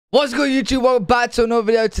What's good, YouTube? Welcome back to another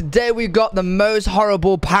video. Today we got the most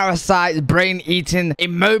horrible parasite, brain-eating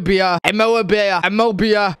Amoeba. I'm not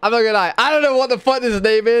gonna lie, I don't know what the fuck this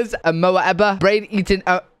name is. Amoeba, brain-eating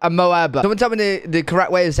Amoeba. Someone tell me the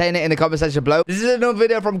correct way of saying it in the comment section below. This is another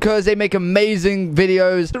video from Kurz. They make amazing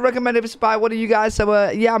videos. I recommend it by one of you guys. So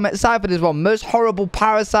yeah, I'm excited for this one. Most horrible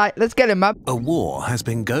parasite. Let's get him, man. A war has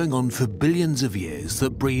been going on for billions of years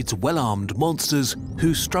that breeds well-armed monsters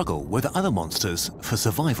who struggle with other monsters for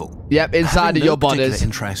survival. Yep, inside of your bodies. Particular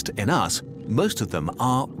interest in us, most of them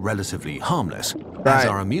are relatively harmless, Right. as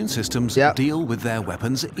our immune systems deal with their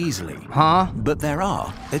weapons easily. But there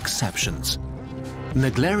are exceptions.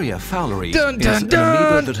 Naegleria fowleri is an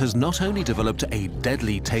amoeba that has not only developed a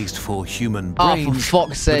deadly taste for human brains, for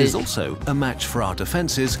fuck's sake, but is also a match for our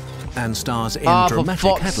defenses and stars in dramatic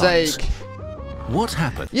for fuck's headlines. sake. What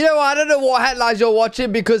happened? You know, I don't know what headlines you're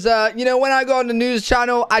watching because, you know, when I go on the news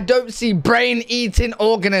channel, I don't see brain-eating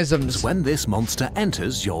organisms. When this monster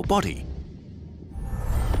enters your body.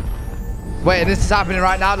 Wait, this is happening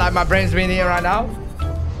right now? Like my brain's being eaten right now?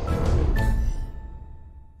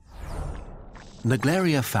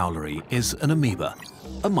 Naegleria fowleri is an amoeba,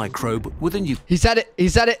 a microbe with a nucleus. He said it. He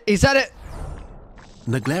said it. He said it.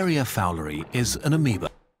 Naegleria fowleri is an amoeba.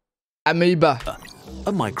 Amoeba.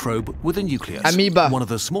 A microbe with a nucleus. Amoeba. One of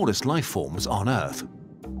the smallest life forms on Earth.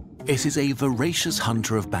 It is a voracious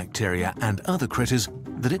hunter of bacteria and other critters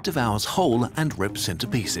that it devours whole and rips into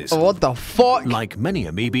pieces. What the fuck? Like many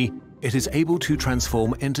amoebae, it is able to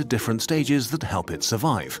transform into different stages that help it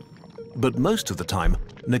survive. But most of the time,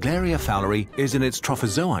 Naegleria fowleri is in its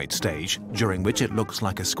trophozoite stage, during which it looks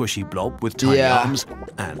like a squishy blob with tiny arms,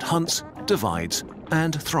 and hunts, divides,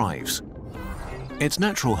 and thrives. Its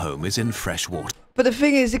natural home is in fresh water. But the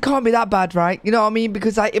thing is, it can't be that bad, right? You know what I mean?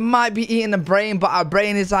 Because like, it might be eating the brain, but our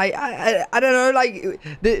brain is like, I don't know, like,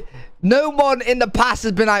 no one in the past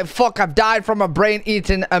has been like, fuck, I've died from a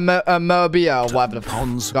brain-eating amoeba or whatever the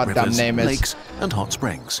ponds, goddamn rivers, name is. Lakes, and hot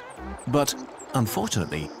springs. But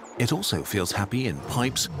unfortunately, it also feels happy in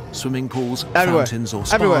pipes, swimming pools, fountains, or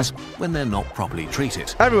spas when they're not properly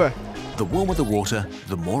treated. Everywhere. The warmer the water,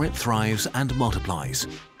 the more it thrives and multiplies.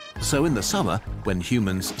 So in the summer, when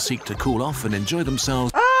humans seek to cool off and enjoy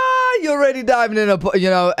themselves, you're already diving in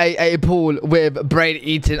a pool with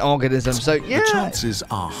brain-eating organisms. So yeah, the chances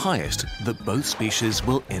are highest that both species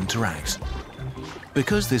will interact.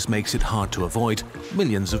 Because this makes it hard to avoid,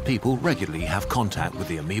 millions of people regularly have contact with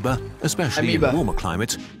the amoeba, especially in warmer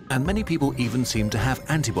climates, and many people even seem to have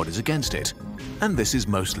antibodies against it. And this is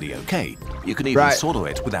mostly okay. You can even swallow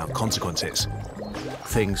it without consequences.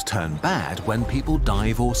 Things turn bad when people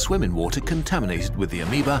dive or swim in water contaminated with the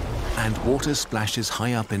amoeba and water splashes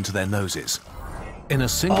high up into their noses. In a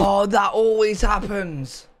single... Oh, that always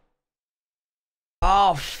happens.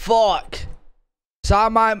 Oh, fuck. So I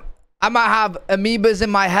might have amoebas in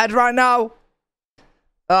my head right now.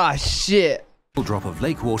 Ah, shit. Drop of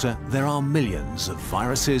lake water, there are millions of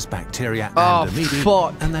viruses, bacteria, and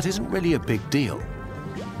amoeba, and that isn't really a big deal.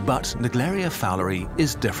 But Naegleria fowleri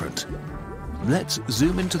is different. Let's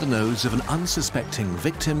zoom into the nose of an unsuspecting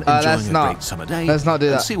victim enjoying a great summer day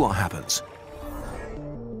and see what happens.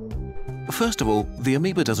 First of all, the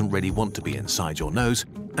amoeba doesn't really want to be inside your nose,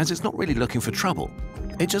 as it's not really looking for trouble.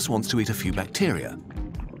 It just wants to eat a few bacteria.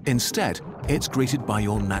 Instead, it's greeted by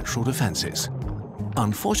your natural defenses.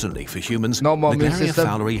 Unfortunately for humans, Naegleria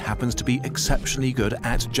fowleri happens to be exceptionally good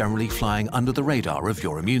at generally flying under the radar of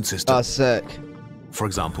your immune system. Oh, sick. For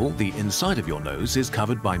example, the inside of your nose is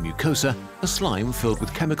covered by mucosa, a slime filled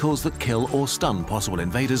with chemicals that kill or stun possible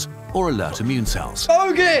invaders or alert immune cells.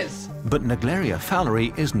 Bogus! But Naegleria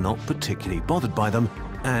fowleri is not particularly bothered by them,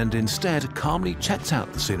 and instead calmly checks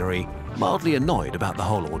out the scenery, mildly annoyed about the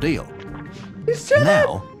whole ordeal.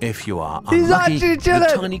 Now, if you are unlucky,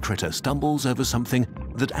 the tiny critter stumbles over something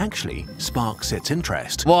that actually sparks its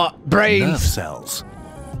interest. What? Brains? Nerve cells.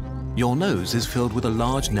 Your nose is filled with a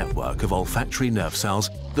large network of olfactory nerve cells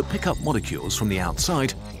that pick up molecules from the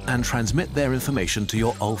outside and transmit their information to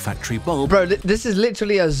your olfactory bulb. Bro, this is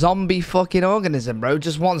literally a zombie fucking organism, bro.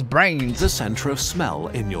 Just wants brains. The center of smell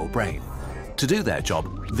in your brain. To do their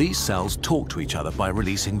job, these cells talk to each other by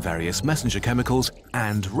releasing various messenger chemicals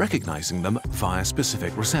and recognizing them via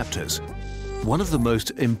specific receptors. One of the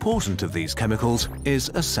most important of these chemicals is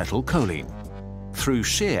acetylcholine. Through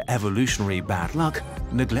sheer evolutionary bad luck,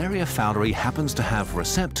 Naegleria fowleri happens to have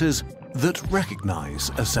receptors that recognize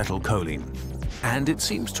acetylcholine, and it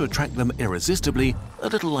seems to attract them irresistibly, a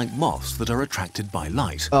little like moths that are attracted by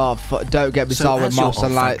light. Oh, don't get me started with moths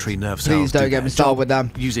and light. Please don't get me started with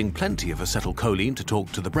them. Using plenty of acetylcholine to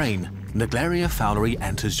talk to the brain, Naegleria fowleri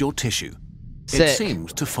enters your tissue. Sick. It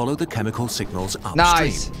seems to follow the chemical signals upstream.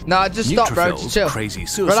 Nice. No, just stop, bro. Just chill. Crazy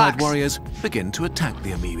suicide Relax. warriors, begin to attack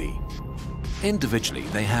the amoebae. Individually,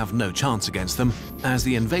 they have no chance against them, as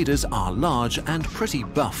the invaders are large and pretty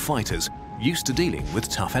buff fighters, used to dealing with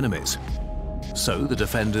tough enemies. So the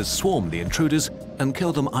defenders swarm the intruders and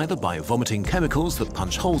kill them either by vomiting chemicals that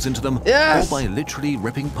punch holes into them, or by literally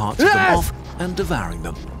ripping parts of them off and devouring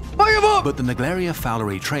them. But the Naegleria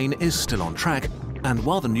fowleri train is still on track, and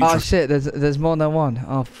while the Oh shit, there's more than one.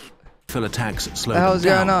 Oh, attacks slow the hell's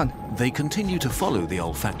them down, going on? They continue to follow the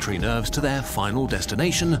olfactory nerves to their final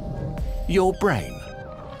destination, your brain.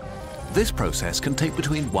 This process can take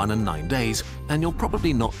between 1 and 9 days, and you'll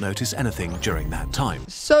probably not notice anything during that time.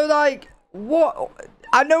 So, like, what?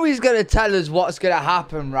 I know he's going to tell us what's going to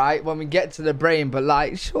happen, right, when we get to the brain, but,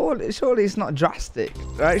 like, surely it's not drastic,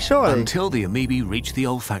 right? Surely. Until the amoebae reach the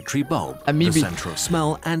olfactory bulb, the center of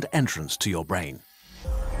smell and entrance to your brain.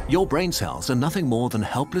 Your brain cells are nothing more than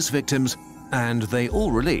helpless victims, and they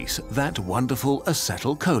all release that wonderful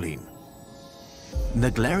acetylcholine.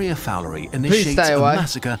 Naegleria fowleri initiates a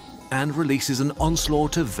massacre and releases an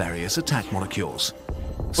onslaught of various attack molecules.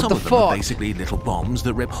 Some of them are basically little bombs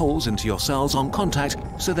that rip holes into your cells on contact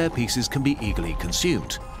so their pieces can be eagerly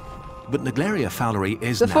consumed. But Naegleria fowleri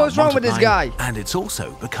is now wrong with this guy? And it's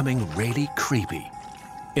also becoming really creepy.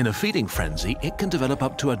 In a feeding frenzy, it can develop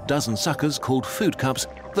up to a dozen suckers called food cups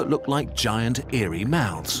that look like giant, eerie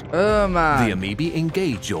mouths. Oh, man. The amoebae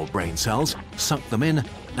engage your brain cells, suck them in,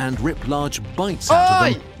 and rip large bites out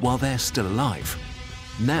of them while they're still alive.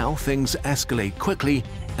 Now things escalate quickly,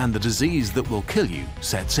 and the disease that will kill you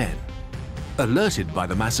sets in. Alerted by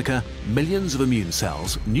the massacre, millions of immune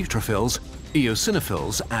cells, neutrophils,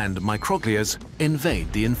 eosinophils, and microglias invade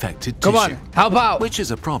the infected tissue. Come on, help out! Which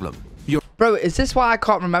is a problem. Bro, is this why I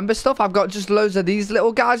can't remember stuff? I've got just loads of these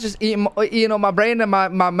little guys just eating on my brain and my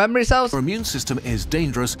memory cells. Your immune system is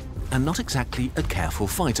dangerous and not exactly a careful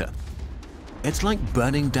fighter. It's like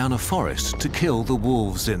burning down a forest to kill the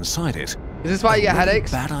wolves inside it. Is this why you get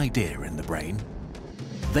headaches? Bad idea in the brain.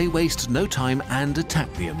 They waste no time and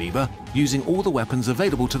attack the amoeba, using all the weapons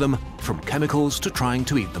available to them, from chemicals to trying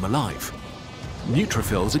to eat them alive.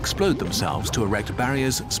 Neutrophils explode themselves to erect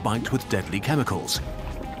barriers spiked with deadly chemicals.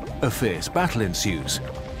 A fierce battle ensues.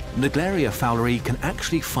 Naegleria fowleri can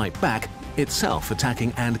actually fight back, itself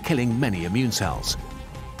attacking and killing many immune cells.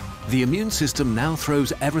 The immune system now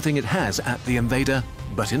throws everything it has at the invader,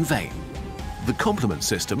 but in vain. The complement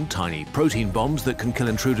system, tiny protein bombs that can kill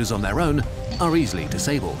intruders on their own, are easily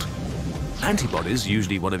disabled. Antibodies,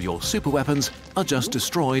 usually one of your superweapons, are just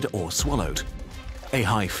destroyed or swallowed. A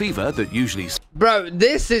high fever that usually... Bro,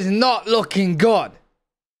 this is not looking good.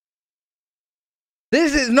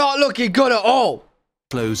 This is not looking good at all.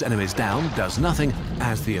 Slows enemies down does nothing,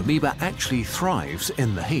 as the amoeba actually thrives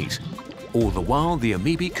in the heat. All the while, the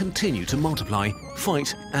amoebae continue to multiply,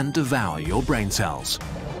 fight, and devour your brain cells.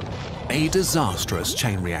 A disastrous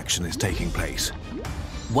chain reaction is taking place.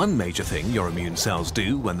 One major thing your immune cells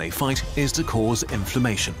do when they fight is to cause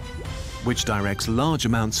inflammation, which directs large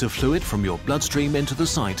amounts of fluid from your bloodstream into the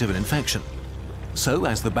site of an infection. So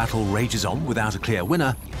as the battle rages on without a clear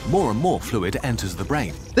winner, more and more fluid enters the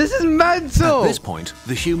brain. This is mental! At this point,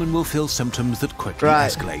 the human will feel symptoms that quickly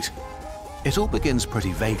escalate. It all begins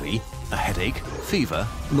pretty vaguely: a headache, fever,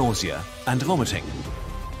 nausea, and vomiting.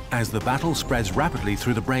 As the battle spreads rapidly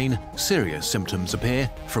through the brain, serious symptoms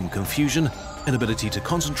appear, from confusion, inability to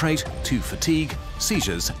concentrate, to fatigue,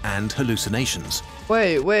 seizures, and hallucinations.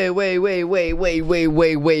 Wait. I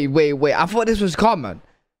thought this was common.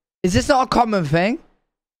 Is this not a common thing?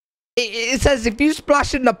 It says if you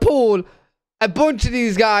splash in the pool, a bunch of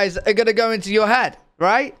these guys are going to go into your head,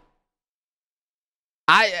 right?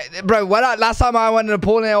 Bro, last time I went in the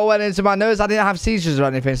pool and it all went into my nose, I didn't have seizures or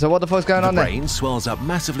anything. So what the fuck's going on there? The brain swells up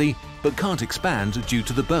massively, but can't expand due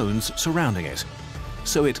to the bones surrounding it.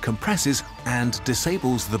 So it compresses and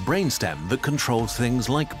disables the brainstem that controls things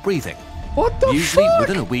like breathing. What the fuck? Usually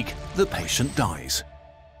within a week, the patient dies.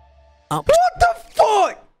 What the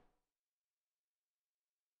fuck?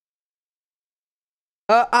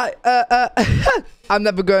 I'm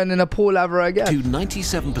never going in a pool ever again. To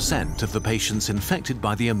 97% of the patients infected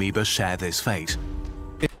by the amoeba share this fate.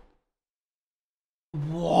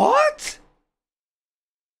 What?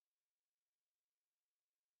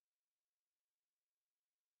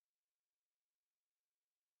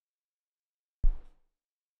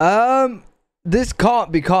 This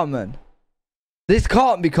can't be common. This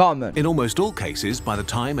can't be common. In almost all cases, by the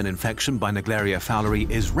time an infection by Naegleria fowleri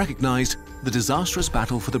is recognized, the disastrous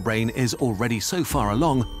battle for the brain is already so far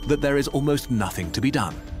along that there is almost nothing to be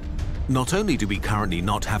done. Not only do we currently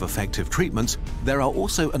not have effective treatments, there are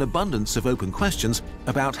also an abundance of open questions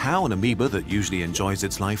about how an amoeba that usually enjoys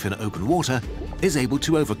its life in open water is able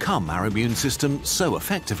to overcome our immune system so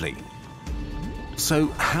effectively. So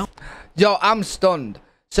how... Yo, I'm stunned.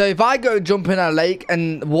 So if I go jump in a lake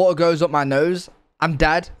and water goes up my nose, I'm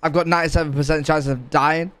dead. I've got 97% chance of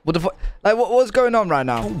dying. What the fuck? Like, what's going on right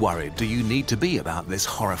now? How worried do you need to be about this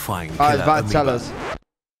horrifying All killer right, amoeba? tell us.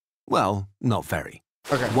 Well, not very.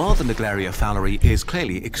 Okay. While the Naegleria fowleri is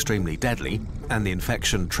clearly extremely deadly, and the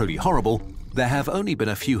infection truly horrible, there have only been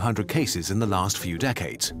a few hundred cases in the last few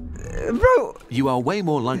decades. Bro, You are way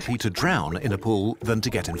more likely to drown in a pool than to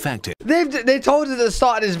get infected. they told us at the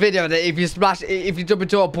start of this video that if you jump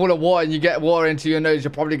into a pool of water and you get water into your nose,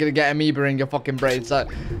 you're probably gonna get amoeba in your fucking brain. So,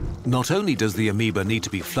 Not only does the amoeba need to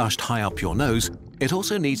be flushed high up your nose, it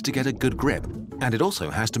also needs to get a good grip, and it also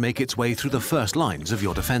has to make its way through the first lines of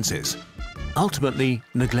your defenses. Ultimately,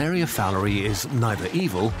 Naegleria fowleri is neither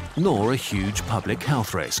evil nor a huge public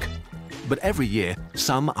health risk. But every year,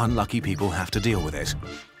 some unlucky people have to deal with it.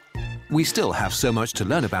 We still have so much to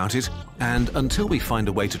learn about it, and until we find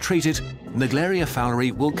a way to treat it, Naegleria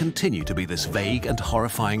fowleri will continue to be this vague and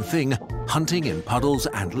horrifying thing, hunting in puddles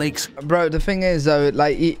and lakes. bro, the thing is though,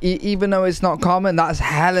 like, even though it's not common, that's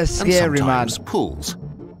hella scary, and man. sometimes pools.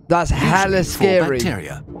 That's hella Usually for scary.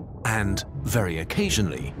 bacteria, and very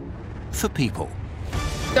occasionally for people.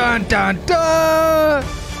 Dun dun dun!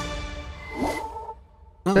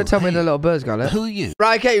 Oh, Don't tell me hey, the little birds got it. Who are you?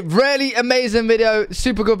 Right, okay, really amazing video,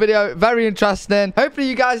 super good video, very interesting. Hopefully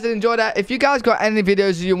you guys did enjoy that. If you guys got any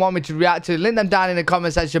videos you want me to react to, link them down in the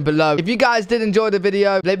comment section below. If you guys did enjoy the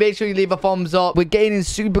video, make sure you leave a thumbs up. We're gaining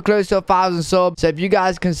super close to 1,000 subs, so if you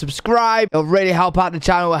guys can subscribe, it'll really help out the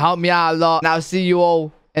channel, it'll help me out a lot. And I'll see you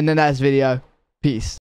all in the next video. Peace.